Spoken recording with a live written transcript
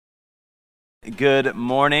Good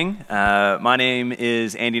morning. My name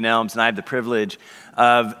is Andy Nelms, and I have the privilege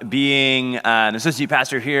of being an associate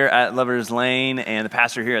pastor here at Lover's Lane and the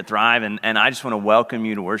pastor here at Thrive. And I just want to welcome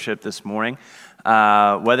you to worship this morning.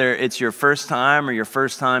 Whether it's your first time or your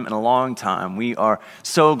first time in a long time, we are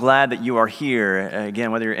so glad that you are here.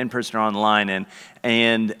 Again, whether you're in person or online,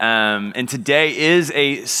 and today is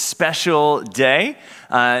a special day.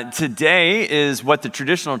 Today is what the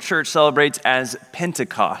traditional church celebrates as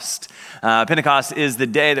Pentecost. Pentecost is the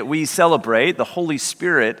day that we celebrate the Holy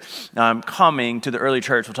Spirit coming to the early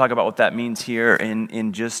church. We'll talk about what that means here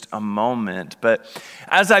in just a moment. But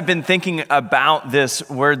as I've been thinking about this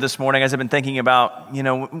word this morning, as I've been thinking about,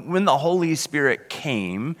 when the Holy Spirit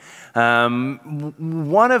came,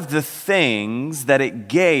 one of the things that it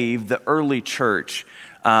gave the early church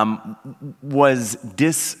was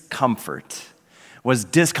discomfort.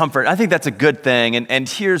 I think that's a good thing, and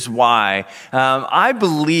here's why. I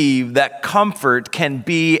believe that comfort can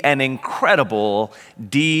be an incredible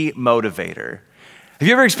demotivator. Have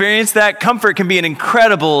you ever experienced that? Comfort can be an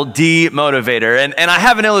incredible demotivator. And I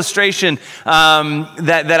have an illustration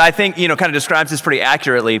that I think, kind of describes this pretty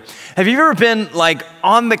accurately. Have you ever been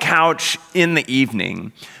on the couch in the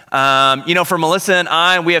evening? For Melissa and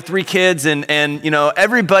I, we have 3 kids, and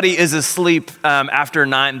everybody is asleep after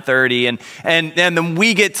 9:30, and then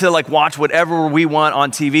we get to watch whatever we want on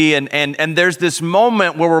TV, and there's this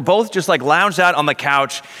moment where we're both just lounged out on the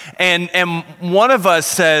couch, and one of us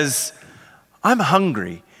says, "I'm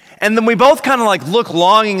hungry," and then we both kind of look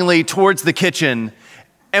longingly towards the kitchen,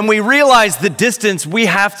 and we realize the distance we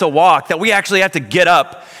have to walk, that we actually have to get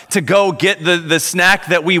up to go get the snack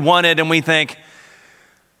that we wanted, and we think,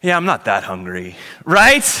 yeah, I'm not that hungry,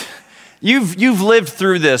 right? You've lived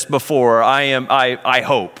through this before, I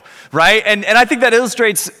hope, right? And I think that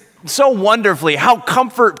illustrates so wonderfully how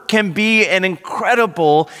comfort can be an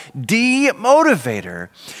incredible demotivator.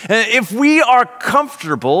 If we are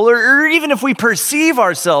comfortable, or even if we perceive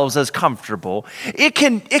ourselves as comfortable, it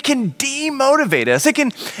can demotivate us. It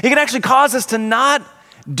can actually cause us to not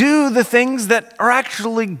do the things that are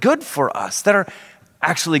actually good for us, that are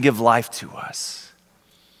actually give life to us.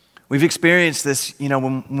 We've experienced this,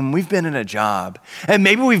 when we've been in a job, and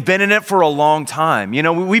maybe we've been in it for a long time.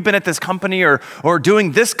 We've been at this company or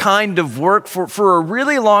doing this kind of work for a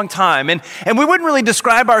really long time, and we wouldn't really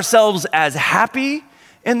describe ourselves as happy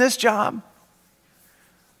in this job,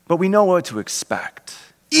 but we know what to expect.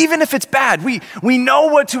 Even if it's bad, we know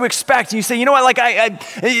what to expect. And you say, you know what,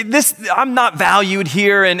 I'm not valued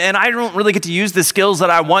here, and I don't really get to use the skills that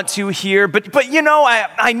I want to here, but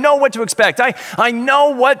I know what to expect. I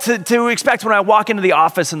know what to expect when I walk into the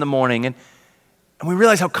office in the morning, and we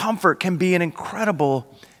realize how comfort can be an incredible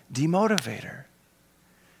demotivator.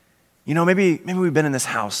 Maybe we've been in this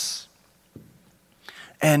house,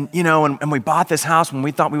 and we bought this house when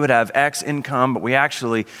we thought we would have X income, but we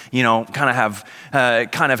actually, kind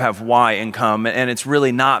of have Y income, and it's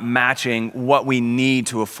really not matching what we need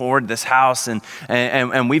to afford this house,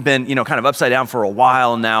 and we've been, kind of upside down for a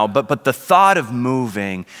while now. But the thought of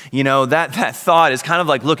moving, that thought is kind of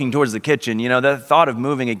like looking towards the kitchen. The thought of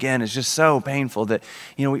moving again is just so painful that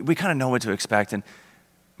we kind of know what to expect, and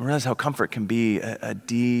we realize how comfort can be a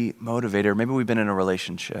demotivator. Maybe we've been in a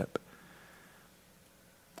relationship.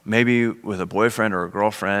 Maybe with a boyfriend or a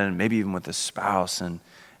girlfriend, maybe even with a spouse, and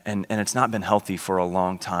it's not been healthy for a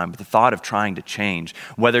long time. But the thought of trying to change,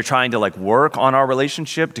 whether trying to work on our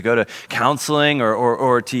relationship, to go to counseling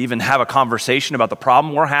or to even have a conversation about the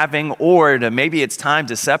problem we're having, or to maybe it's time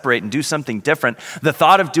to separate and do something different, the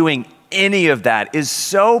thought of doing any of that is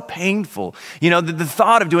so painful. The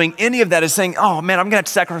thought of doing any of that is saying, oh man, I'm going to have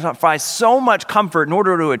to sacrifice so much comfort in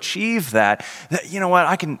order to achieve that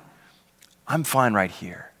I'm fine right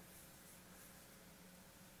here.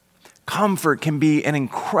 Comfort can be an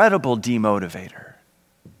incredible demotivator.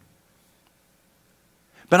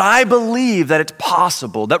 But I believe that it's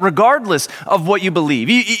possible that regardless of what you believe,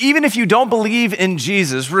 even if you don't believe in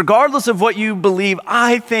Jesus, regardless of what you believe,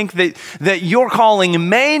 I think that your calling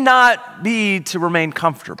may not be to remain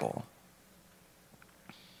comfortable.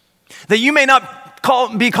 That you may not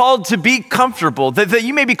be called to be comfortable, that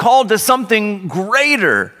you may be called to something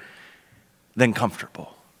greater than comfortable.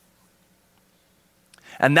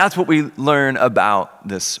 And that's what we learn about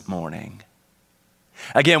this morning.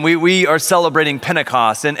 Again, we are celebrating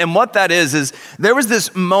Pentecost. And what that is there was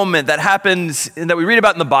this moment that happened that we read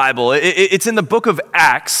about in the Bible. It's in the book of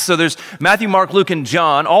Acts. So there's Matthew, Mark, Luke, and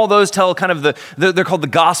John. All those tell kind of they're called the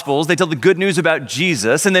Gospels. They tell the good news about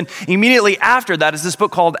Jesus. And then immediately after that is this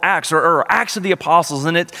book called Acts or Acts of the Apostles.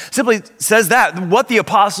 And it simply says that, what the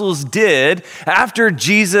apostles did after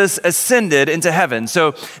Jesus ascended into heaven.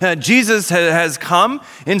 So Jesus has come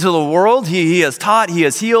into the world. He has taught, he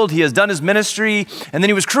has healed, he has done his ministry. And then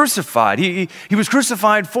he was crucified. He was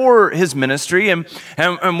crucified for his ministry. And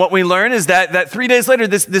what we learn is that 3 days later,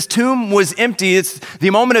 this tomb was empty. It's the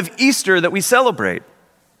moment of Easter that we celebrate.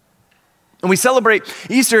 And we celebrate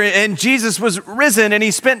Easter, and Jesus was risen, and he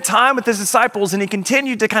spent time with his disciples, and he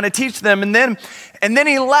continued to kind of teach them. And then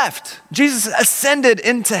he left. Jesus ascended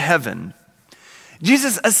into heaven.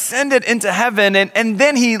 Jesus ascended into heaven, and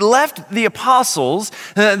then he left the apostles,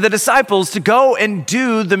 the disciples, to go and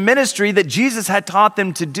do the ministry that Jesus had taught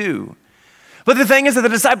them to do. But the thing is that the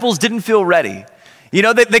disciples didn't feel ready. You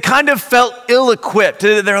know, they kind of felt ill-equipped.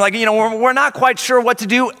 They're like, we're not quite sure what to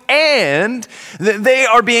do, and they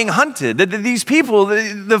are being hunted. These people,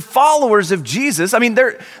 the followers of Jesus, I mean,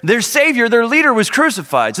 their Savior, their leader was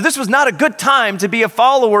crucified. So this was not a good time to be a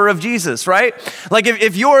follower of Jesus, right? Like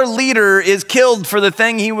if your leader is killed for the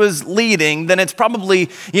thing he was leading, then it's probably,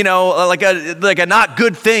 like a not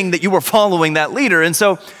good thing that you were following that leader. And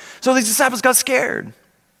so these disciples got scared.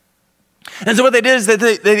 And so what they did is that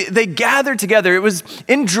they gathered together. It was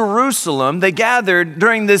in Jerusalem. They gathered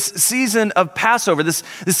during this season of Passover, this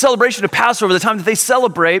celebration of Passover, the time that they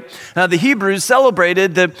celebrate, the Hebrews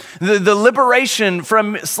celebrated the liberation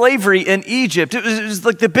from slavery in Egypt. It was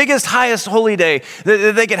like the biggest, highest holy day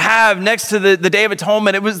that they could have next to the Day of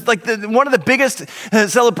Atonement. It was like one of the biggest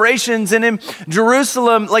celebrations. And in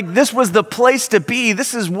Jerusalem, like this was the place to be.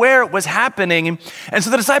 This is where it was happening. And so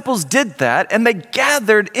the disciples did that, and they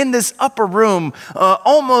gathered in this upper room,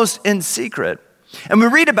 almost in secret. And we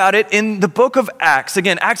read about it in the book of Acts.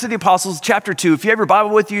 Again, Acts of the Apostles, chapter 2. If you have your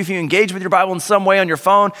Bible with you, if you engage with your Bible in some way on your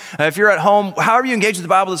phone, if you're at home, however you engage with the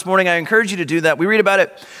Bible this morning, I encourage you to do that. We read about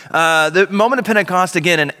it, the moment of Pentecost,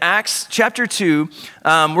 again, in Acts chapter 2.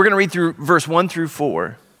 We're going to read through verse 1 through 4.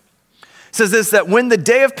 It says this, that when the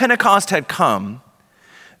day of Pentecost had come,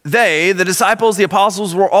 they, the disciples, the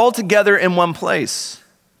apostles, were all together in one place.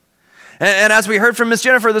 And as we heard from Miss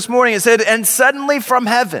Jennifer this morning, it said, and suddenly from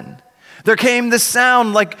heaven, there came this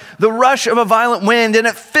sound like the rush of a violent wind, and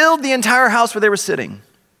it filled the entire house where they were sitting.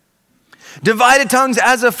 Divided tongues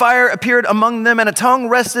as of fire appeared among them, and a tongue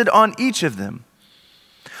rested on each of them.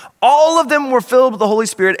 All of them were filled with the Holy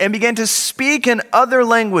Spirit and began to speak in other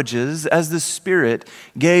languages as the Spirit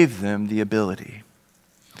gave them the ability.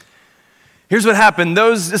 Here's what happened.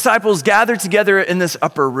 Those disciples gathered together in this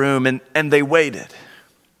upper room, and they waited.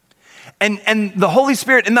 And the Holy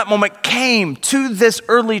Spirit in that moment came to this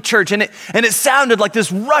early church, and it sounded like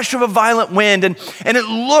this rush of a violent wind, and it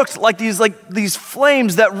looked like these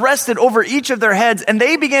flames that rested over each of their heads, and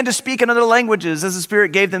they began to speak in other languages as the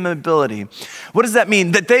Spirit gave them ability. What does that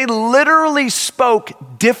mean? That they literally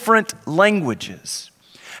spoke different languages.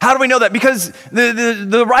 How do we know that? Because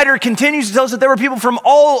the writer continues to tell us that there were people from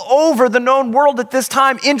all over the known world at this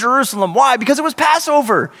time in Jerusalem. Why? Because it was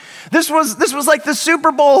Passover. This was like the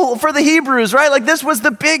Super Bowl for the Hebrews, right? Like this was the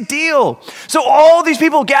big deal. So all these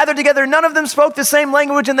people gathered together. None of them spoke the same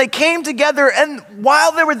language, and they came together. And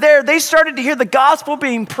while they were there, they started to hear the gospel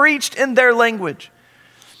being preached in their language.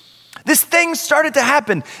 This thing started to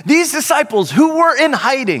happen. These disciples who were in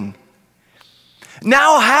hiding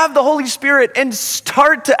now have the Holy Spirit and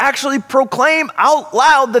start to actually proclaim out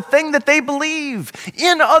loud the thing that they believe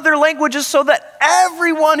in other languages so that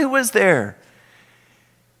everyone who is there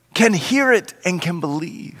can hear it and can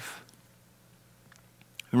believe.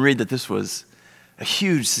 We read that this was a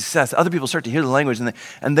huge success. Other people start to hear the language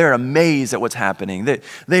and they're amazed at what's happening.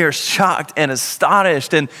 They are shocked and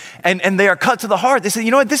astonished and they are cut to the heart. They say,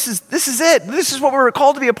 you know what, this is it. This is what we're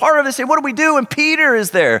called to be a part of. They say, what do we do? And Peter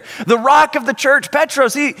is there, the rock of the church,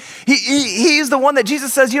 Petros. He's the one that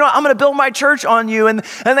Jesus says, you know what, I'm going to build my church on you. And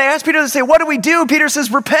they ask Peter to say, what do we do? Peter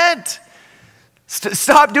says, repent.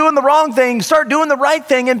 Stop doing the wrong thing. Start doing the right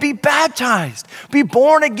thing and be baptized. Be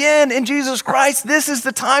born again in Jesus Christ. This is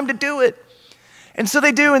the time to do it. And so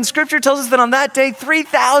they do, and Scripture tells us that on that day,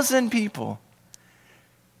 3,000 people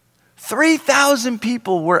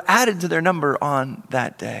were added to their number on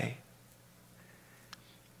that day.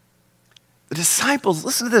 The disciples,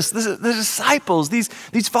 listen to this, the disciples, these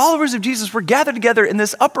followers of Jesus were gathered together in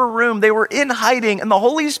this upper room. They were in hiding, and the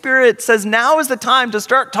Holy Spirit says, now is the time to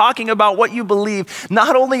start talking about what you believe,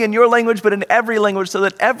 not only in your language, but in every language, so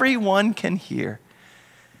that everyone can hear.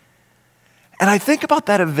 And I think about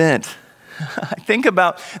that event. I think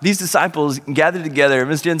about these disciples gathered together.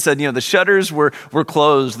 Ms. Jen said, the shutters were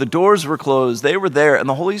closed, the doors were closed, they were there, and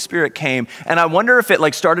the Holy Spirit came. And I wonder if it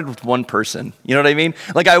started with one person. You know what I mean?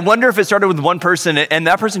 I wonder if it started with one person and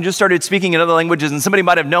that person just started speaking in other languages and somebody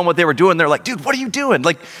might have known what they were doing. They're like, dude, what are you doing?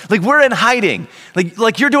 Like we're in hiding.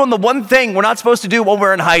 Like you're doing the one thing we're not supposed to do while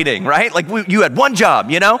we're in hiding, right? You had one job,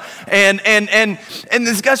 And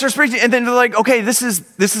this guy starts preaching and then they're like, okay, this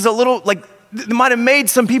is a little it might have made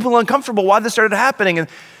some people uncomfortable why this started happening and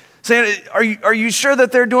saying, are you sure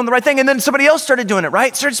that they're doing the right thing? And then somebody else started doing it,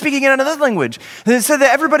 right? Started speaking in another language. And it said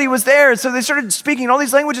that everybody was there. And so they started speaking in all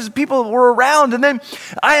these languages. People were around. And then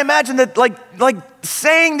I imagine that like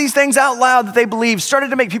saying these things out loud that they believe started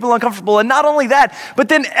to make people uncomfortable. And not only that, but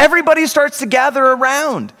then everybody starts to gather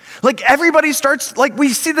around. Everybody starts, we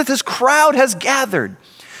see that this crowd has gathered.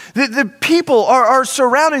 The people are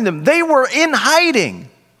surrounding them. They were in hiding.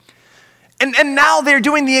 And now they're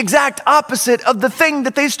doing the exact opposite of the thing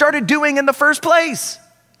that they started doing in the first place.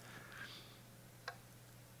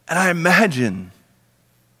 And I imagine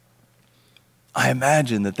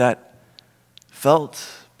that felt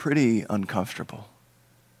pretty uncomfortable.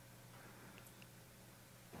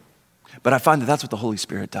 But I find that that's what the Holy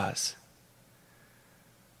Spirit does.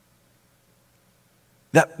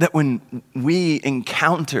 That when we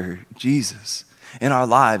encounter Jesus in our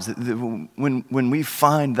lives, when we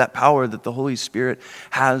find that power that the Holy Spirit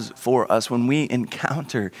has for us, when we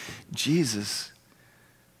encounter Jesus,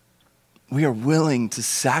 we are willing to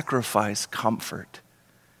sacrifice comfort.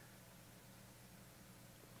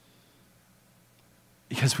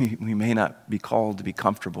 Because we may not be called to be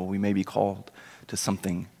comfortable, we may be called to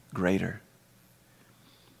something greater.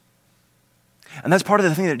 And that's part of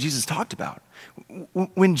the thing that Jesus talked about.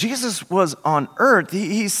 When Jesus was on earth,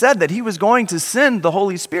 he said that he was going to send the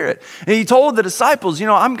Holy Spirit. And he told the disciples,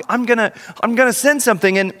 I'm gonna send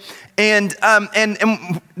something. And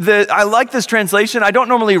I like this translation. I don't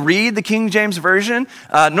normally read the King James Version,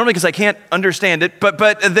 normally because I can't understand it. But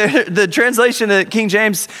the translation of King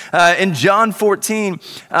James in John 14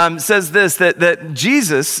 says this, that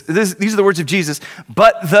Jesus, these are the words of Jesus,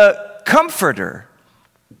 but the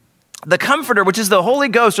Comforter, which is the Holy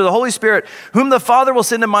Ghost or the Holy Spirit, whom the Father will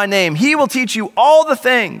send in my name, he will teach you all the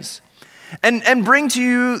things and bring to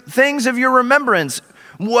you things of your remembrance,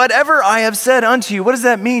 whatever I have said unto you. What does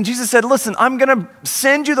that mean? Jesus said, listen, I'm going to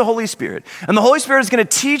send you the Holy Spirit, and the Holy Spirit is going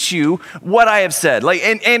to teach you what I have said.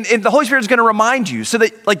 And the Holy Spirit is going to remind you so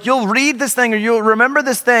that you'll read this thing or you'll remember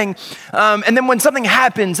this thing. And then when something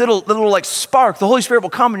happens, it'll spark. The Holy Spirit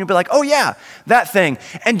will come and you'll be like, oh yeah, that thing.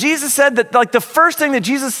 And Jesus said that the first thing that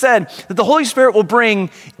Jesus said that the Holy Spirit will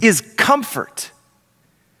bring is comfort.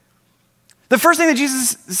 The first thing that Jesus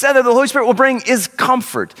said that the Holy Spirit will bring is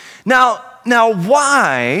comfort. Now,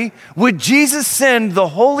 why would Jesus send the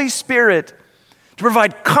Holy Spirit to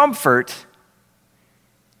provide comfort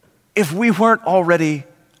if we weren't already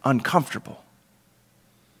uncomfortable?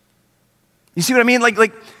 You see what I mean?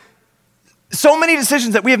 So many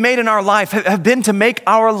decisions that we have made in our life have been to make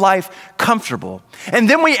our life comfortable. And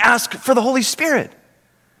then we ask for the Holy Spirit.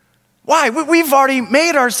 Why? We've already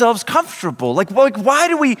made ourselves comfortable. Why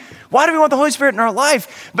do we want the Holy Spirit in our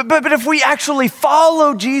life? But if we actually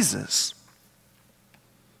follow Jesus,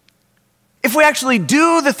 if we actually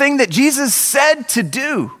do the thing that Jesus said to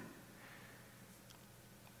do,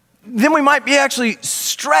 then we might be actually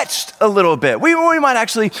stretched a little bit. We might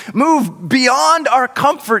actually move beyond our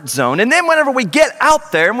comfort zone. And then whenever we get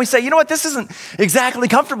out there and we say, you know what, this isn't exactly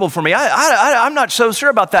comfortable for me. I'm not so sure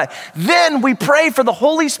about that. Then we pray for the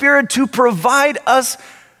Holy Spirit to provide us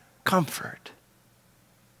comfort.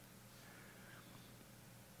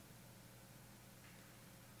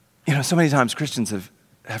 So many times Christians have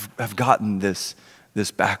gotten this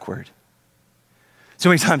backward. So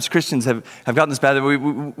many times Christians have gotten this bad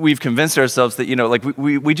that we've convinced ourselves that,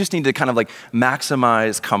 we just need to kind of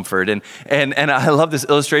maximize comfort. And I love this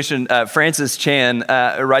illustration. Francis Chan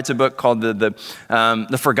writes a book called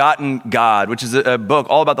The Forgotten God, which is a book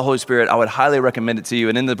all about the Holy Spirit. I would highly recommend it to you.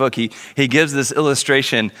 And in the book, he gives this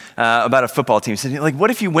illustration about a football team. He said, what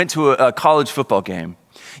if you went to a college football game?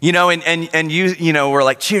 And you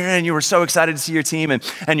were cheering, you were so excited to see your team,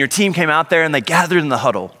 and your team came out there and they gathered in the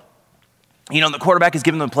huddle. The quarterback is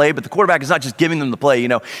giving them the play, but the quarterback is not just giving them the play,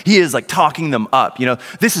 he is talking them up.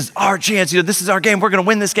 This is our chance, this is our game, we're gonna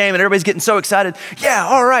win this game, and everybody's getting so excited. Yeah,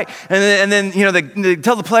 all right. And then they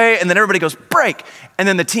tell the play, and then everybody goes, break. And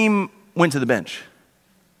then the team went to the bench.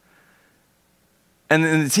 And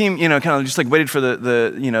then the team, kind of just waited for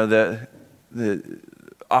the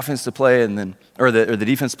offense to play or the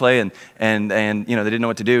defense play, and they didn't know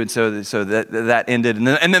what to do, and so that ended,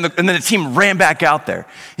 and then the team ran back out there.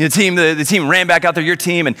 The team ran back out there, your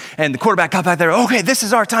team, and the quarterback got back there. Okay, this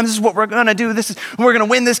is our time. This is what we're gonna do. We're gonna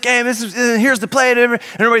win this game. Here's the play, and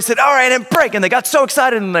everybody said, all right, and break, and they got so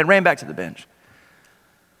excited, and they ran back to the bench.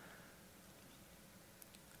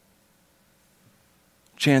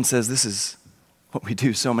 Chan says this is what we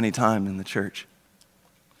do so many times in the church.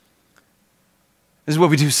 This is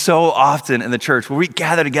what we do so often in the church, where we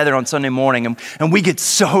gather together on Sunday morning and we get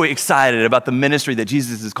so excited about the ministry that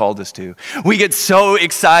Jesus has called us to. We get so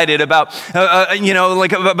excited about,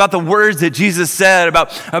 about the words that Jesus said,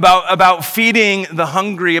 about feeding the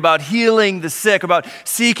hungry, about healing the sick, about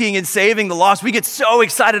seeking and saving the lost. We get so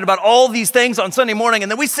excited about all these things on Sunday morning,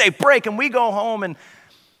 and then we say break and we go home and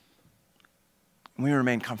we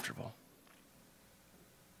remain comfortable.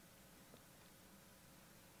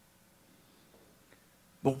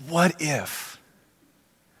 But what if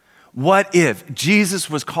Jesus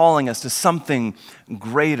was calling us to something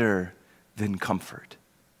greater than comfort?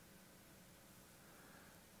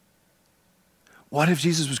 What if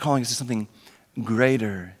Jesus was calling us to something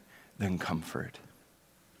greater than comfort?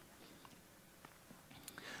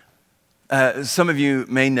 Some of you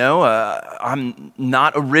may know I'm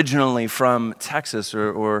not originally from Texas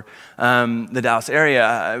or the Dallas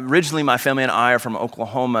area. Originally, my family and I are from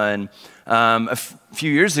Oklahoma, and a few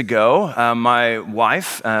years ago, my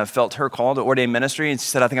wife felt her call to ordain ministry, and she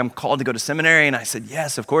said, I think I'm called to go to seminary. And I said,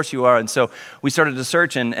 yes, of course you are. And so we started to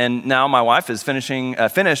search, and now my wife is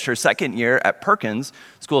finished her second year at Perkins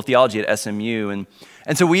School of Theology at SMU.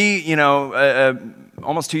 And so we,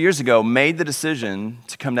 almost 2 years ago, made the decision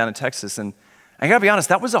to come down to Texas. And I gotta be honest,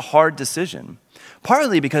 that was a hard decision.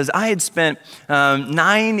 Partly because I had spent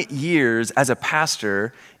 9 years as a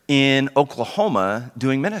pastor in Oklahoma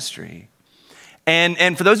doing ministry.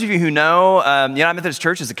 And for those of you who know, United Methodist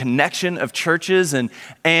Church is a connection of churches, and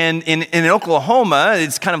in Oklahoma,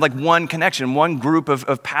 it's kind of like one connection, one group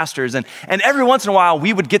of pastors, and every once in a while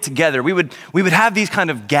we would get together. We would have these kind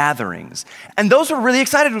of gatherings, and those were really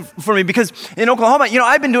exciting for me because in Oklahoma,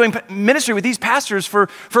 I've been doing ministry with these pastors for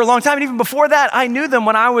a long time, and even before that, I knew them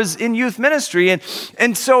when I was in youth ministry,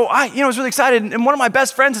 and so I was really excited. And one of my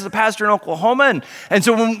best friends is a pastor in Oklahoma, and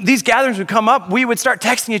so when these gatherings would come up, we would start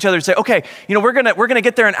texting each other and say, okay, we're gonna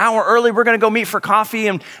get there an hour early. We're gonna go meet for coffee,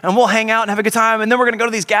 and we'll hang out and have a good time. And then we're gonna go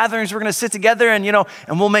to these gatherings. We're gonna sit together, and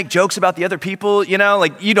we'll make jokes about the other people.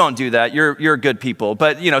 Like you don't do that. You're good people,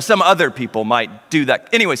 but some other people might do that.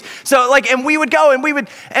 Anyways, so and we would go and we would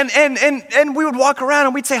and we would walk around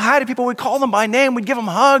and we'd say hi to people. We'd call them by name. We'd give them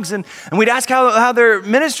hugs and we'd ask how their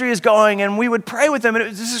ministry is going, and we would pray with them. And it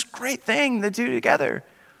was just this great thing to do together.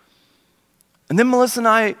 And then Melissa and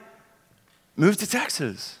I moved to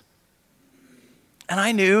Texas. And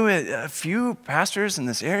I knew a few pastors in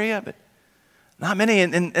this area, but not many.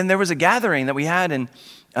 And there was a gathering that we had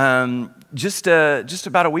just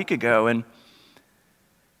about a week ago. And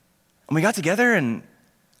we got together, and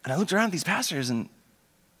I looked around at these pastors, and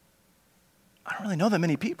I don't really know that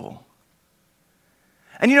many people.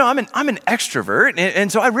 And I'm an extrovert,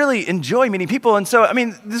 and so I really enjoy meeting people. And so,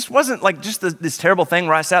 this wasn't like just this terrible thing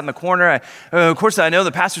where I sat in the corner. Of course, I know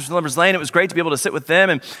the pastors from Lovers Lane. It was great to be able to sit with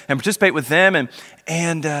them and participate with them.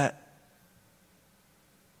 But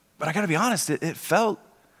I got to be honest, it felt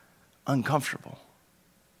uncomfortable.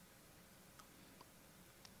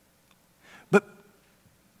 But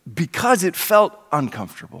because it felt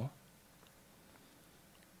uncomfortable,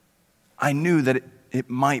 I knew that it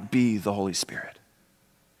might be the Holy Spirit.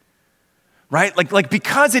 Right? Like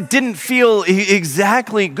because it didn't feel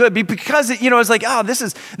exactly good, because it, it's like, this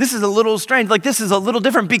is a little strange, like this is a little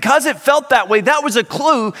different. Because it felt that way, that was a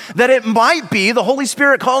clue that it might be the Holy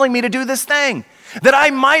Spirit calling me to do this thing, that I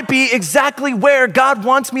might be exactly where God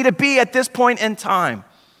wants me to be at this point in time.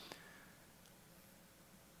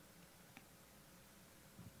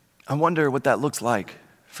 I wonder what that looks like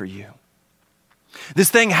for you.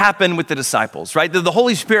 This thing happened with the disciples, right? The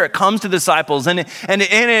Holy Spirit comes to the disciples and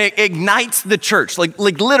it ignites the church, like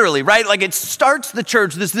literally, right? Like it starts the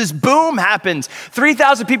church. This boom happens.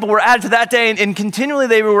 3,000 people were added to that day, and continually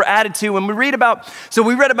they were added to. And we read about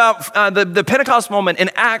the Pentecost moment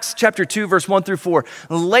in Acts chapter 2, verse 1 through 4.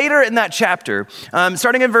 Later in that chapter,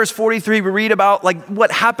 starting in verse 43, we read about like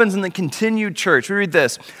what happens in the continued church. We read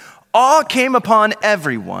this: awe came upon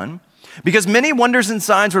everyone, because many wonders and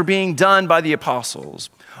signs were being done by the apostles.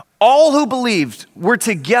 all who believed were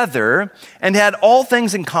together and had all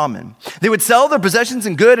things in common. They would sell their possessions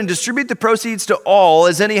and goods and distribute the proceeds to all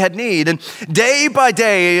as any had need. And day by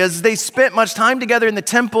day, as they spent much time together in the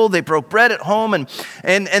temple, they broke bread at home and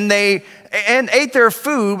ate their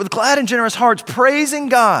food with glad and generous hearts, praising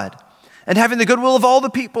God and having the goodwill of all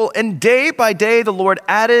the people. And day by day, the Lord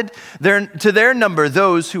added to their number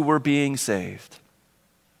those who were being saved.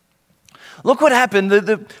 Look what happened.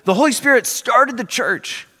 The Holy Spirit started the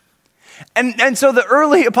church. And so the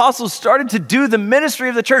early apostles started to do the ministry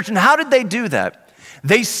of the church. And how did they do that?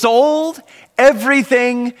 They sold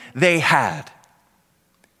everything they had.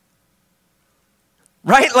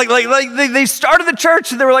 Right? Like they started the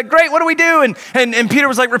church and they were like, great, what do we do? And Peter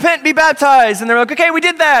was like, repent, be baptized. And they're like, okay, we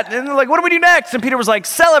did that. And they're like, what do we do next? And Peter was like,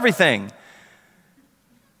 sell everything.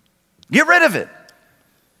 Get rid of it.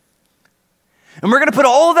 And we're going to put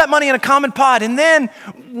all of that money in a common pot, and then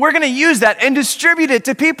we're going to use that and distribute it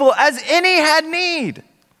to people as any had need.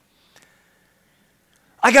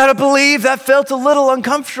 I got to believe that felt a little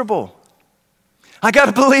uncomfortable. I got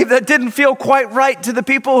to believe that didn't feel quite right to the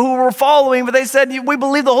people who were following, but they said, we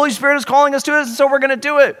believe the Holy Spirit is calling us to it, and so we're going to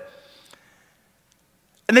do it.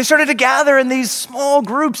 And they started to gather in these small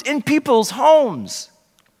groups in people's homes.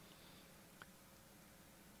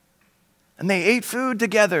 And they ate food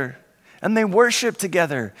together. And they worshiped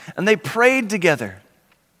together, and they prayed together.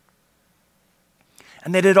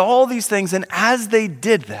 And they did all these things, and as they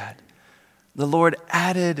did that, the Lord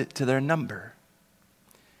added to their number.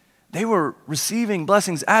 They were receiving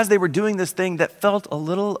blessings as they were doing this thing that felt a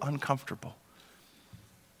little uncomfortable.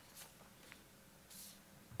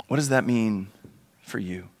 What does that mean for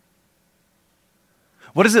you?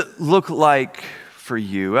 What does it look like for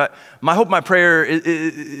you? My hope, my prayer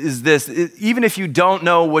is this. Even if you don't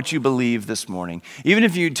know what you believe this morning, even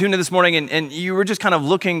if you tuned in this morning and you were just kind of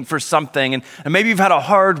looking for something, and maybe you've had a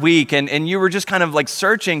hard week and you were just kind of like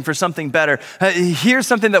searching for something better, here's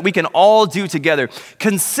something that we can all do together.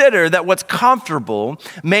 Consider that what's comfortable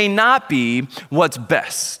may not be what's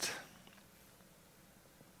best.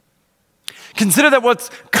 Consider that what's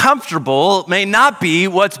comfortable may not be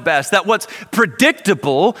what's best, that what's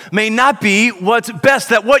predictable may not be what's best,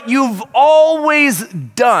 that what you've always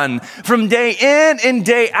done from day in and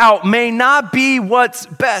day out may not be what's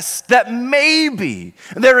best, that maybe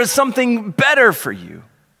there is something better for you.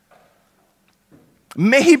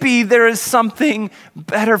 Maybe there is something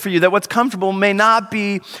better for you, that what's comfortable may not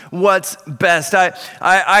be what's best.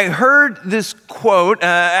 I heard this quote,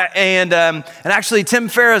 and actually Tim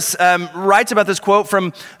Ferriss writes about this quote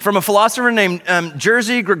from a philosopher named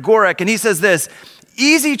Jerzy Gregorek, and he says this: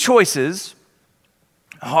 easy choices,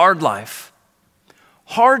 hard life.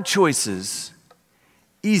 Hard choices,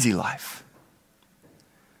 easy life.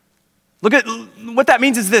 Look at what that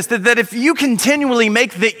means is this, that if you continually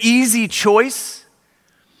make the easy choice,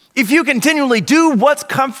 if you continually do what's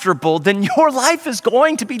comfortable, then your life is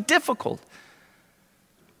going to be difficult.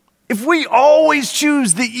 If we always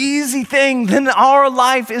choose the easy thing, then our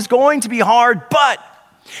life is going to be hard. But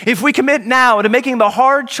if we commit now to making the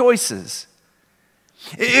hard choices,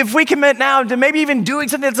 if we commit now to maybe even doing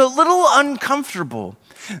something that's a little uncomfortable,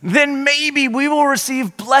 then maybe we will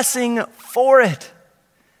receive blessing for it.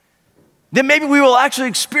 Then maybe we will actually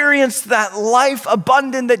experience that life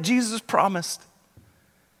abundant that Jesus promised.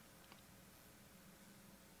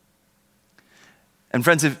 And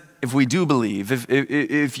friends, if we do believe,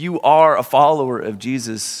 if you are a follower of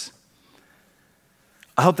Jesus,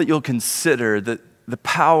 I hope that you'll consider the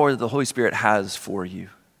power that the Holy Spirit has for you.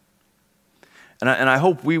 And I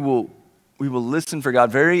hope we will listen for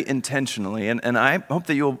God very intentionally. And I hope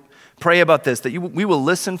that you'll pray about this, that we will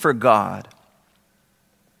listen for God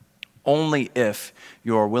only if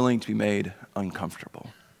you are willing to be made uncomfortable.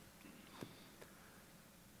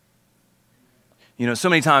 You know, so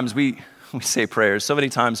many times we say prayers. So many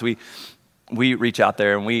times we reach out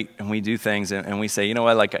there and we do things and we say, you know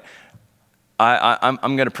what, like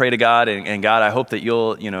I'm going to pray to God and God, I hope that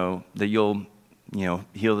you'll heal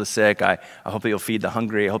the sick. I hope that you'll feed the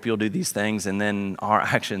hungry. I hope you'll do these things. And then our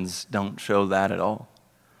actions don't show that at all.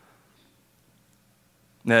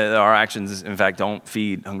 Our actions, in fact, don't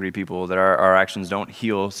feed hungry people. That our actions don't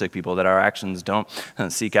heal sick people. That our actions don't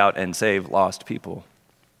seek out and save lost people.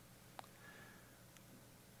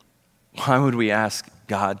 Why would we ask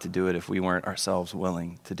God to do it if we weren't ourselves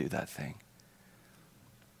willing to do that thing?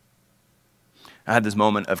 I had this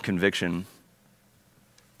moment of conviction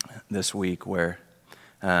this week where,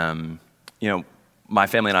 my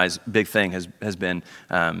family and I's big thing has been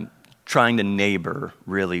trying to neighbor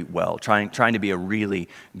really well, trying to be a really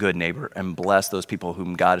good neighbor and bless those people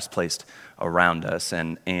whom God has placed around us.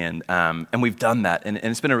 And we've done that, and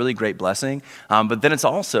it's been a really great blessing. But then it's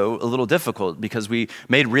also a little difficult because we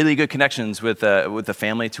made really good connections with the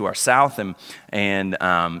family to our south, and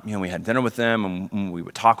we had dinner with them, and we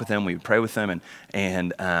would talk with them, we would pray with them,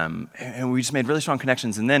 and we just made really strong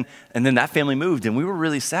connections. And then that family moved, and we were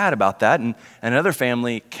really sad about that. And another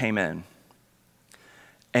family came in.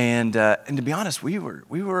 And to be honest, we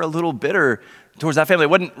were a little bitter towards that family. It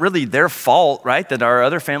wasn't really their fault, right, that our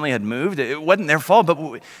other family had moved. It wasn't their fault, but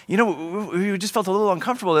we just felt a little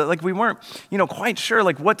uncomfortable that like we weren't quite sure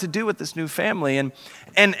like what to do with this new family. And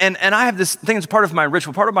I have this thing as part of my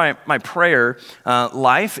ritual, part of my prayer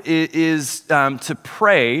life is to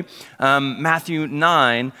pray Matthew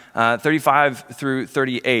 9, 35 through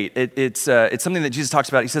 38. It's something that Jesus talks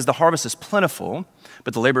about. He says, "The harvest is plentiful,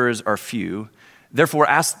 but the laborers are few. Therefore,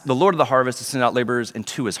 ask the Lord of the harvest to send out laborers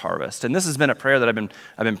into his harvest." And this has been a prayer that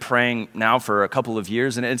I've been praying now for a couple of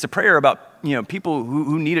years, and it's a prayer about people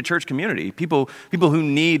who need a church community, people who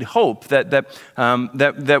need hope,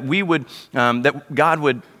 that we would that God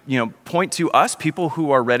would point to us, people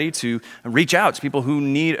who are ready to reach out to people who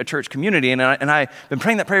need a church community. And I've been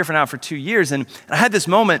praying that prayer for 2 years, and I had this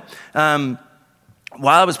moment.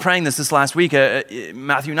 While I was praying this last week,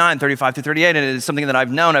 Matthew 9, 35 through 38, and it's something that I've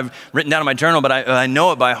known, I've written down in my journal, but I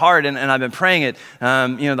know it by heart, and I've been praying it.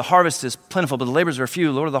 The harvest is plentiful, but the laborers are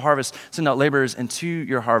few. Lord of the harvest, send out laborers into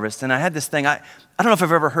your harvest. And I had this thing, I don't know if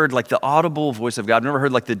I've ever heard like the audible voice of God. I've never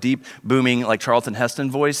heard like the deep, booming, like Charlton Heston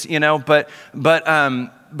voice, but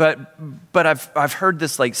I've heard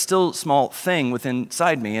this like still small thing within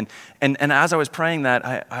inside me. And as I was praying that,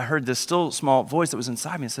 I heard this still small voice that was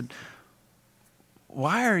inside me and said,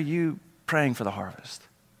 "Why are you praying for the harvest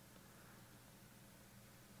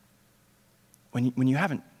when you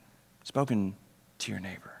haven't spoken to your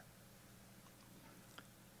neighbor?"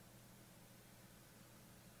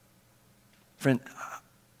 Friend,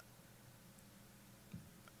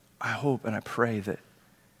 I hope and I pray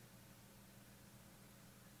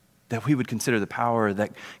that we would consider the power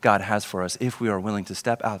that God has for us if we are willing to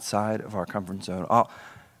step outside of our comfort zone.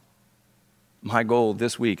 My goal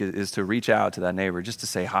this week is to reach out to that neighbor, just to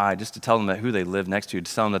say hi, just to tell them that who they live next to,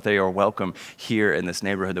 to tell them that they are welcome here in this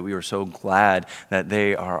neighborhood, that we are so glad that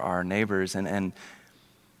they are our neighbors. And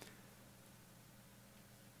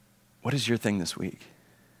what is your thing this week?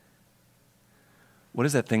 What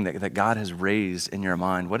is that thing that God has raised in your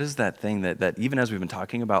mind? What is that thing that even as we've been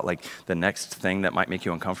talking about, like the next thing that might make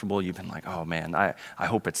you uncomfortable, you've been like, oh man, I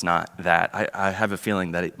hope it's not that. I have a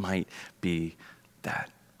feeling that it might be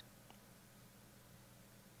that.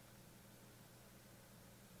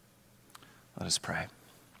 Let us pray.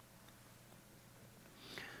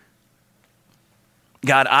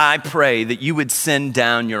 God, I pray that you would send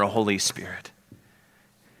down your Holy Spirit.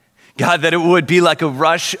 God, that it would be like a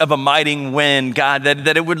rush of a mighty wind. God,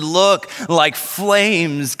 that it would look like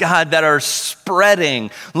flames, God, that are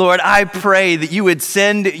spreading. Lord, I pray that you would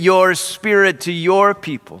send your Spirit to your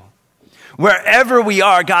people. Wherever we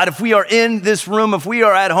are, God, if we are in this room, if we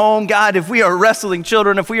are at home, God, if we are wrestling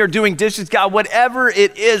children, if we are doing dishes, God, whatever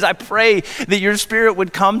it is, I pray that your Spirit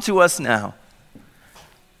would come to us now.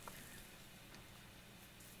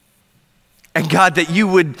 And God, that you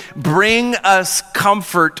would bring us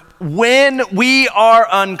comfort when we are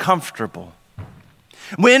uncomfortable.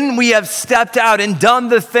 When we have stepped out and done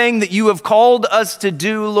the thing that you have called us to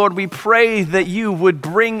do, Lord, we pray that you would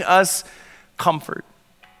bring us comfort.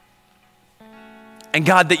 And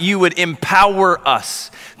God, that you would empower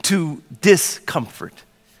us to discomfort.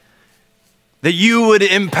 That you would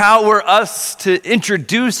empower us to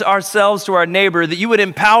introduce ourselves to our neighbor. That you would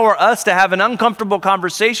empower us to have an uncomfortable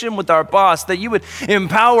conversation with our boss. That you would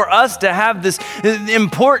empower us to have this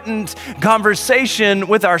important conversation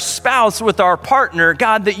with our spouse, with our partner.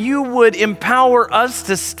 God, that you would empower us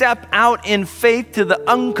to step out in faith to the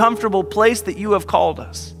uncomfortable place that you have called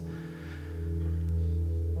us.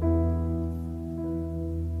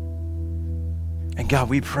 And God,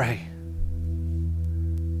 we pray,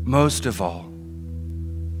 most of all,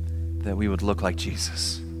 that we would look like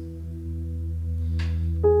Jesus.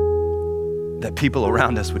 That people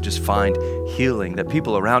around us would just find healing. That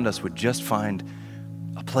people around us would just find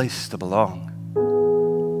a place to belong.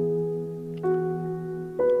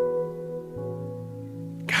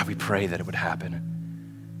 God, we pray that it would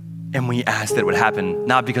happen. And we ask that it would happen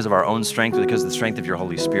not because of our own strength, but because of the strength of your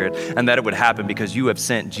Holy Spirit. And that it would happen because you have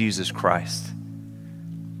sent Jesus Christ,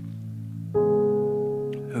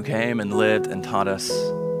 who came and lived and taught us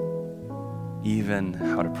even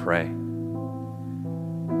how to pray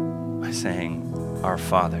by saying, "Our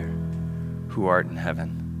Father who art in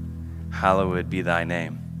heaven, hallowed be thy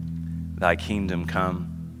name. Thy kingdom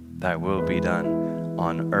come, thy will be done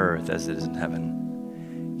on earth as it is in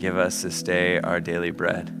heaven. Give us this day our daily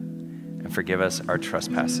bread, and forgive us our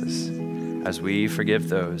trespasses, as we forgive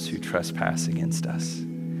those who trespass against us.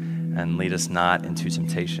 And lead us not into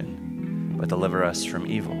temptation, but deliver us from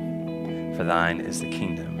evil. For thine is the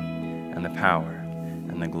kingdom, and the power,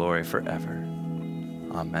 and the glory forever.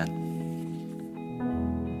 Amen.